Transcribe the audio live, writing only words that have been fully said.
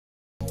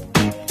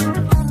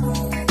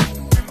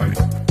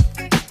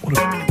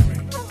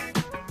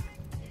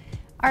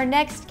Our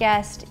next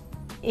guest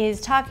is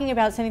talking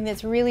about something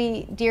that's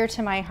really dear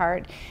to my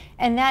heart,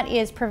 and that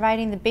is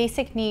providing the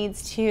basic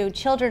needs to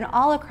children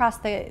all across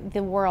the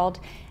world.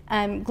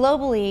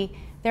 Globally,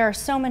 there are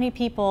so many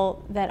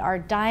people that are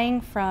dying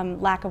from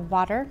lack of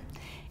water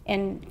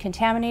and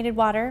contaminated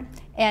water.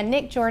 And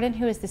Nick Jordan,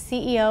 who is the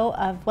CEO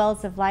of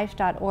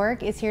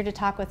wellsoflife.org, is here to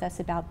talk with us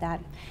about that.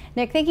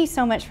 Nick, thank you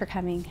so much for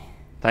coming.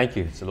 Thank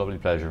you. It's a lovely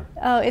pleasure.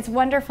 Oh, it's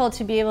wonderful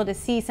to be able to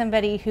see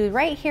somebody who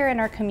right here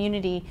in our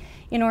community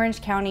in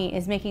Orange County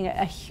is making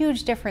a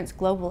huge difference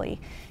globally.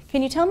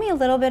 Can you tell me a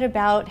little bit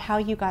about how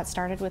you got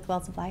started with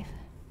Wells of Life?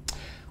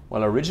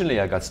 Well, originally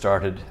I got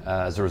started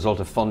as a result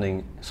of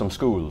funding some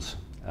schools.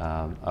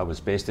 I was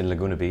based in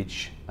Laguna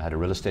Beach. I had a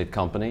real estate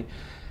company,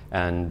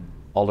 and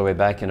all the way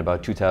back in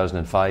about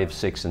 2005,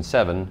 6, and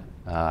 7,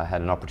 I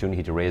had an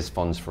opportunity to raise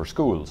funds for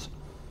schools.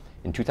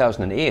 In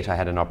 2008, I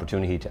had an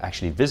opportunity to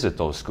actually visit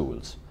those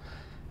schools.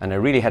 And I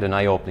really had an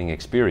eye-opening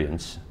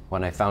experience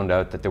when I found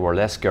out that there were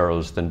less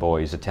girls than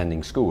boys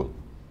attending school.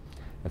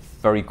 I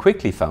very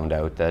quickly found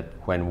out that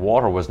when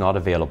water was not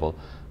available,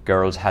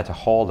 girls had to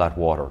haul that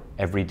water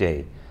every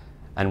day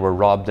and were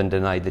robbed and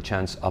denied the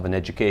chance of an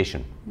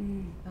education.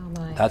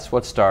 Oh my. That's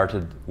what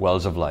started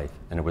Wells of Life,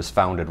 and it was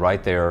founded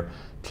right there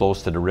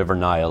close to the River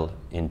Nile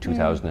in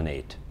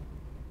 2008.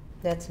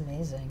 That's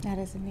amazing. That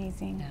is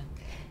amazing. Yeah.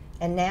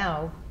 And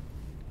now,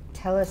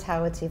 tell us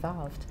how it's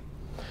evolved.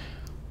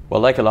 Well,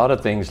 like a lot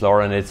of things,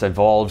 Lauren, it's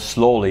evolved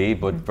slowly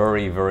but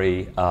very,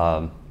 very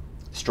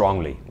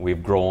strongly.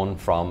 We've grown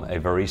from a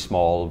very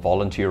small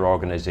volunteer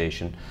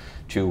organization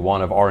to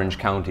one of Orange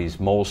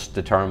County's most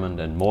determined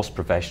and most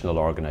professional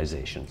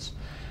organizations.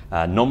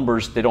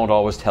 Numbers, they don't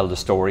always tell the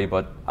story,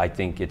 but I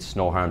think it's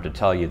no harm to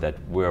tell you that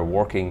we're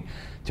working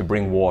to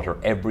bring water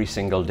every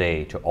single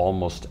day to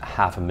almost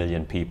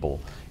 500,000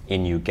 people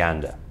in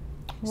Uganda.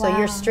 So Wow.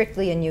 you're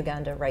strictly in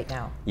Uganda right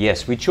now?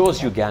 Yes, we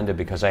chose Uganda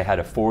because I had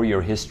a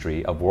 4-year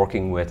history of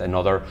working with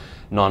another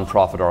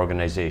non-profit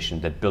organization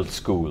that built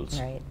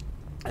schools. Right.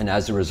 And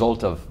as a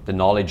result of the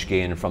knowledge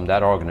gained from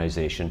that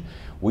organization,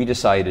 we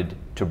decided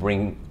to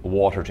bring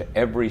water to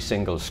every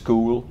single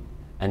school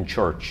and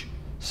church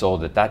so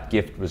that that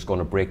gift was going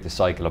to break the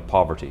cycle of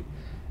poverty.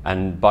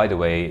 And by the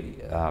way,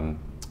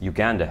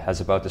 Uganda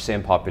has about the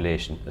same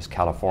population as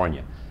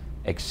California,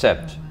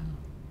 except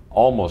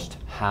almost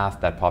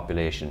half that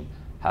population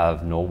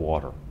have no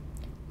water.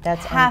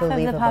 That's Half of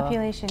unbelievable. the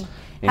population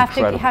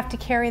Incredible. have to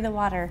carry the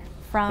water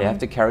from They have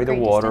to carry the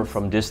great water distance?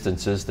 from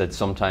distances that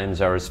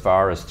sometimes are as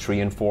far as 3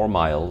 and 4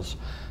 miles,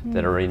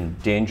 that are in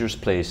dangerous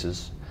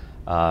places.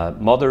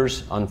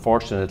 Mothers,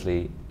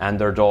 unfortunately, and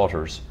their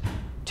daughters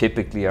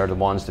typically are the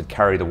ones that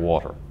carry the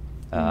water.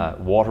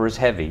 Water is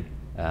heavy,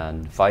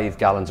 and 5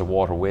 gallons of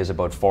water weighs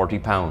about 40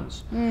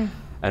 pounds.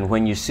 And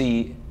when you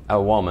see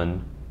a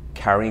woman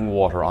carrying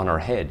water on her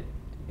head,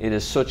 it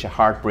is such a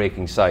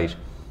heartbreaking sight,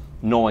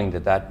 knowing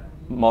that that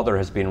mother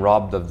has been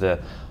robbed of the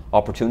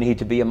opportunity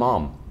to be a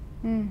mom,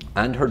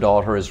 and her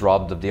daughter is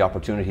robbed of the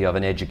opportunity of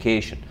an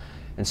education.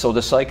 And so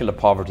the cycle of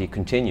poverty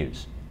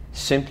continues,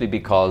 simply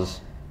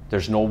because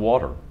there's no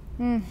water.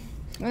 And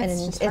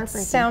It's it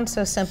heartbreaking. sounds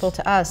so simple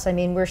to us. I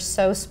mean, we're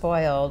so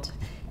spoiled,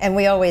 and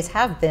we always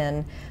have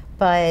been.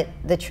 But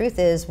the truth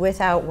is,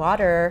 without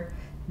water,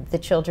 the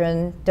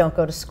children don't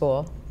go to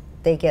school.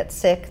 They get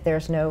sick.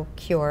 There's no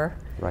cure.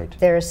 Right.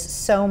 There's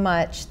so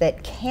much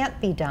that can't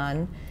be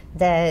done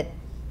that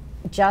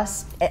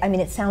just, I mean,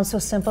 it sounds so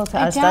simple to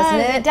us, doesn't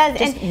it? It does.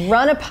 Just And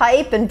run a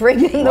pipe and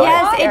bring in the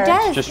Yes, water. it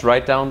does. It's just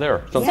right down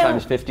there,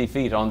 sometimes 50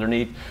 feet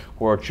underneath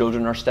where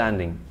children are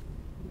standing,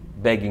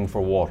 begging for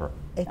water.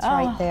 It's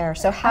right there.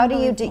 So how do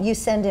you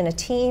send in a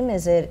team?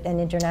 Is it an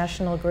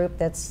international group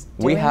that's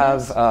doing We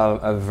have this?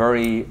 a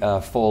very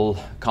full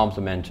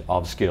complement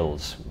of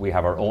skills. We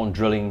have our own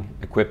drilling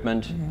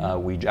equipment.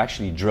 We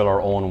actually drill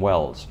our own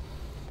wells.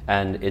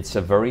 And it's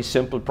a very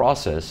simple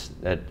process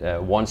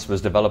that once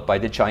was developed by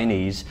the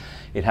Chinese.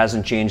 It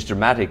hasn't changed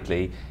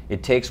dramatically.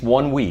 It takes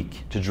 1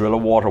 week to drill a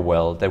water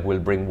well that will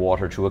bring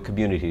water to a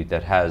community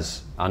that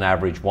has, on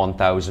average,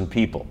 1,000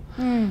 people.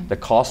 The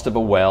cost of a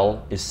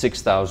well is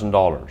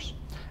 $6,000.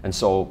 And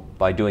so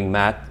by doing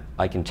math,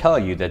 I can tell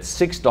you that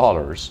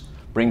 $6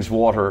 brings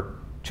water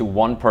to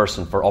one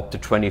person for up to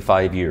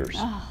 25 years.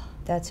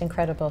 That's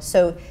incredible.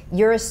 So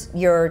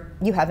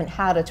you haven't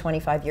had a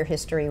 25-year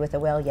history with a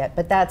well yet,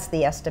 but that's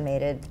the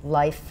estimated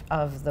life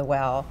of the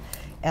well.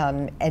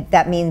 And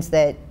that means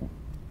that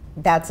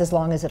that's as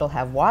long as it'll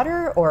have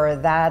water, or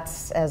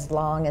that's as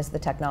long as the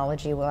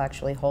technology will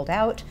actually hold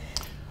out?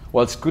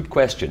 Well, it's a good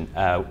question.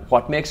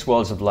 What makes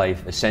Wells of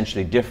Life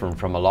essentially different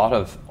from a lot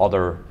of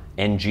other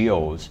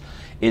NGOs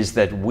is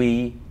that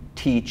we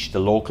teach the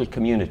local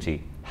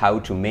community how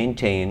to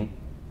maintain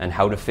and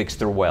how to fix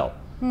their well.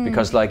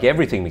 Because like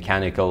everything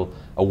mechanical,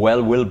 a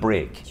well will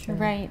break.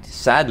 Right.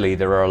 Sadly,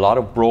 there are a lot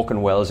of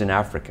broken wells in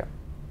Africa.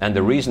 And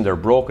the reason they're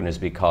broken is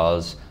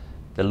because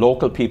the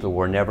local people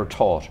were never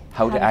taught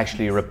how to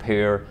actually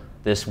repair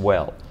this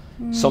well.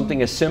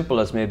 Something as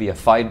simple as maybe a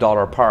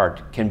 $5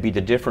 part can be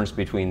the difference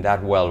between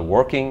that well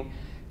working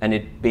and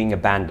it being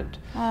abandoned.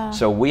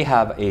 So we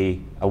have a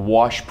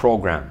WASH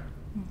program,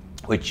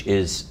 which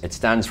it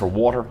stands for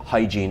Water,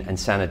 Hygiene and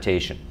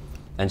Sanitation.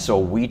 And so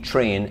we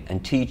train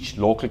and teach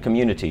local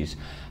communities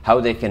how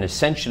they can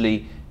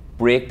essentially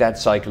break that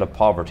cycle of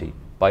poverty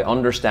by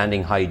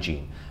understanding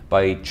hygiene,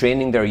 by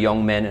training their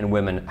young men and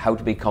women how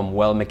to become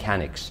well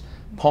mechanics,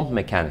 pump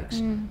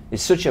mechanics.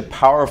 It's such a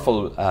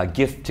powerful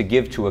gift to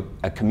give to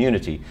a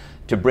community,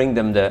 to bring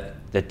them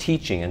the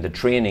teaching and the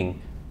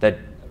training that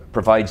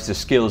provides the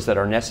skills that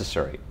are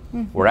necessary.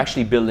 We're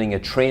actually building a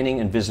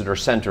training and visitor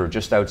center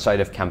just outside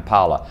of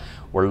Kampala.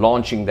 We're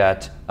launching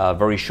that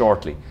very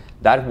shortly.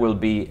 That will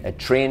be a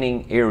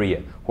training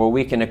area where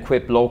we can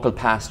equip local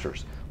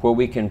pastors, where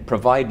we can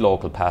provide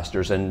local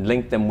pastors and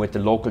link them with the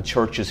local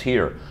churches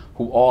here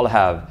who all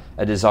have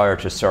a desire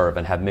to serve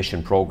and have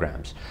mission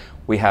programs.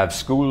 We have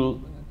school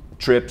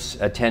trips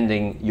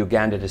attending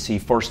Uganda to see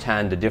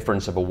firsthand the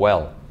difference of a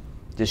well.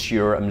 This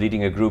year I'm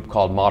leading a group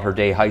called Mater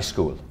Dei High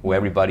School, who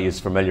everybody is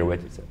familiar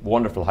with. It's a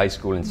wonderful high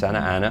school in Santa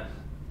Ana.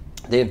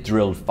 They've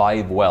drilled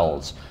 5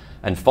 wells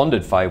and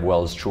funded 5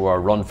 wells through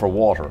our Run for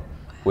Water,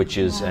 which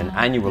is an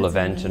annual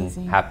event and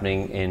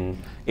happening in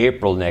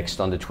April next,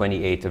 on the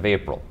 28th of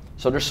April.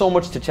 So there's so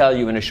much to tell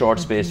you in a short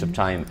space of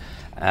time.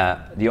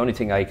 The only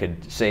thing I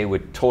could say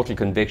with total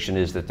conviction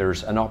is that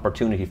there's an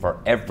opportunity for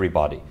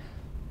everybody.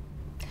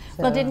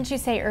 Well, didn't you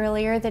say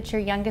earlier that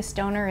your youngest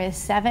donor is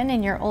 7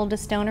 and your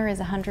oldest donor is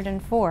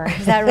 104?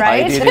 Is that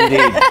right? I did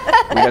indeed.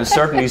 We have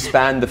certainly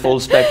spanned the full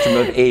spectrum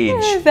of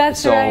age.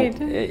 That's right.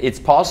 So it's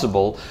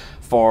possible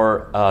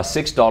for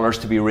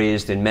 $6 to be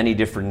raised in many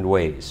different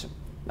ways.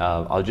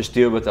 I'll just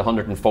deal with the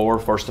 104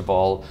 first of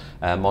all.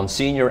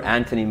 Monsignor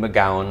Anthony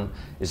McGowan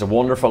is a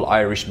wonderful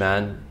Irish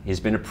man. He's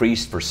been a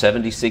priest for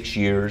 76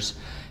 years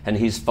and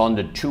he's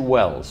funded 2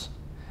 wells.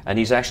 And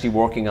he's actually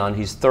working on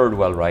his 3rd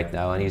well right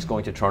now, and he's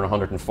going to turn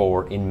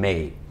 104 in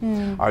May.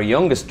 Our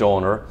youngest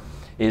donor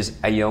is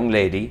a young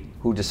lady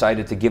who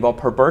decided to give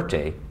up her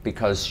birthday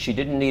because she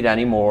didn't need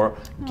any more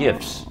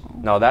gifts.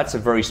 Now that's a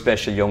very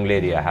special young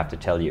lady, I have to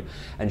tell you.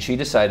 And she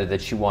decided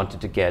that she wanted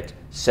to get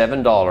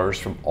 $7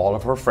 from all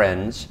of her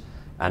friends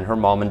and her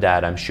mom and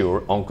dad, I'm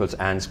sure, uncles,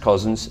 aunts,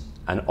 cousins,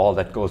 and all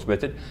that goes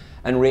with it,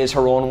 and raise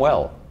her own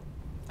well.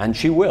 And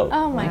she will.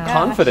 Oh my gosh.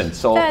 Confident.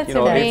 So that's you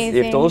know,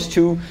 if those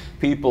 2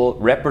 people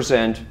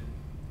represent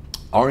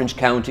Orange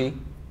County,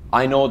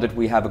 I know that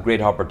we have a great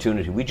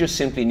opportunity. We just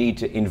simply need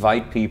to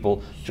invite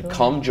people to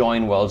come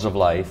join Wells of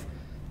Life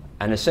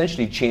and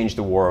essentially change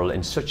the world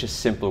in such a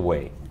simple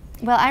way.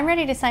 Well, I'm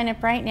ready to sign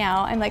up right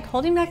now. I'm like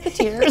holding back the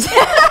tears.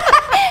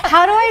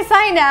 How do I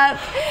sign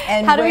up?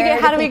 And how do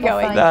we go?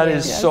 That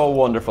is so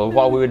wonderful.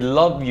 What we would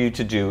love you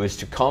to do is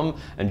to come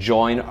and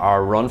join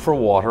our Run for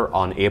Water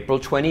on April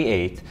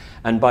 28th.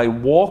 And by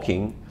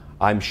walking,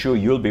 I'm sure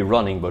you'll be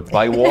running, but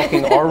by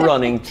walking or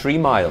running 3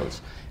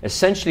 miles,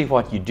 essentially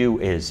what you do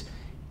is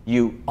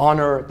you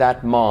honor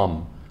that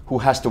mom who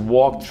has to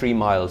walk 3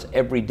 miles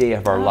every day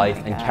of her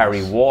life and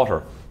carry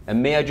water.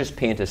 And may I just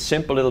paint a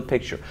simple little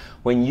picture.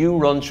 When you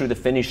run through the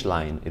finish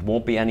line, it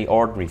won't be any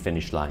ordinary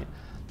finish line.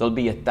 There'll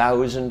be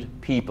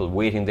 1,000 people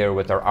waiting there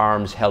with their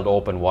arms held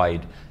open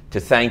wide to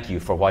thank you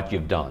for what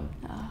you've done.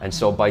 And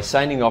so by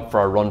signing up for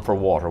our Run for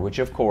Water, which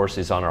of course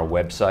is on our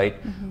website,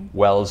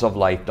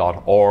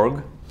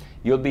 wellsoflife.org,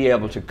 you'll be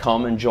able to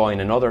come and join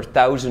another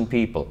 1,000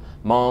 people,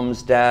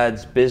 moms,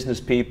 dads,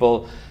 business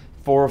people,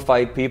 4 or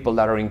 5 people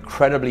that are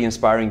incredibly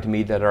inspiring to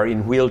me that are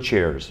in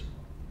wheelchairs.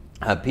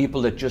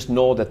 People that just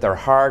know that their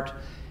heart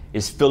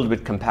is filled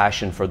with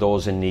compassion for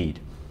those in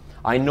need.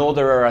 I know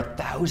there are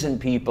 1,000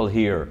 people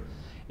here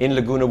in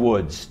Laguna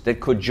Woods that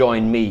could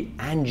join me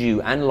and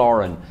you and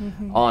Lauren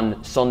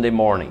on Sunday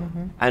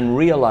morning and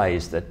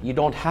realize that you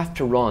don't have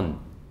to run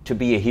to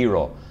be a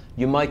hero.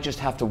 You might just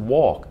have to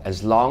walk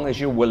as long as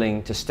you're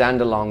willing to stand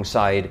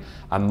alongside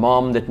a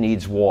mom that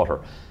needs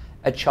water,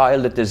 a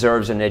child that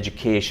deserves an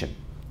education,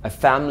 a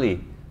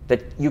family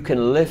that you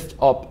can lift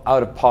up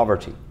out of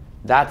poverty.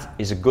 That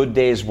is a good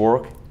day's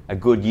work, a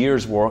good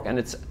year's work, and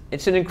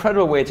it's an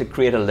incredible way to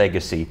create a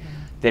legacy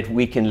that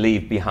we can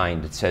leave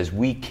behind. It says,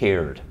 we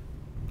cared.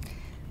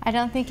 I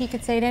don't think you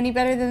could say it any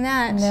better than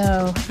that.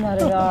 No,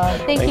 not at all.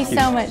 Thank you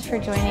so much for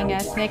joining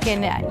us, Nick,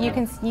 and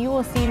you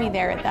will see me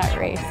there at that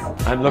race.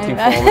 I'm looking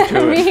forward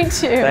to it. Me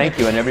too. Thank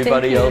you, and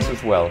everybody else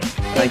as well.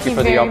 Thank you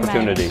for the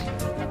opportunity.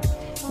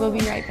 We'll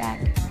be right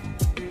back.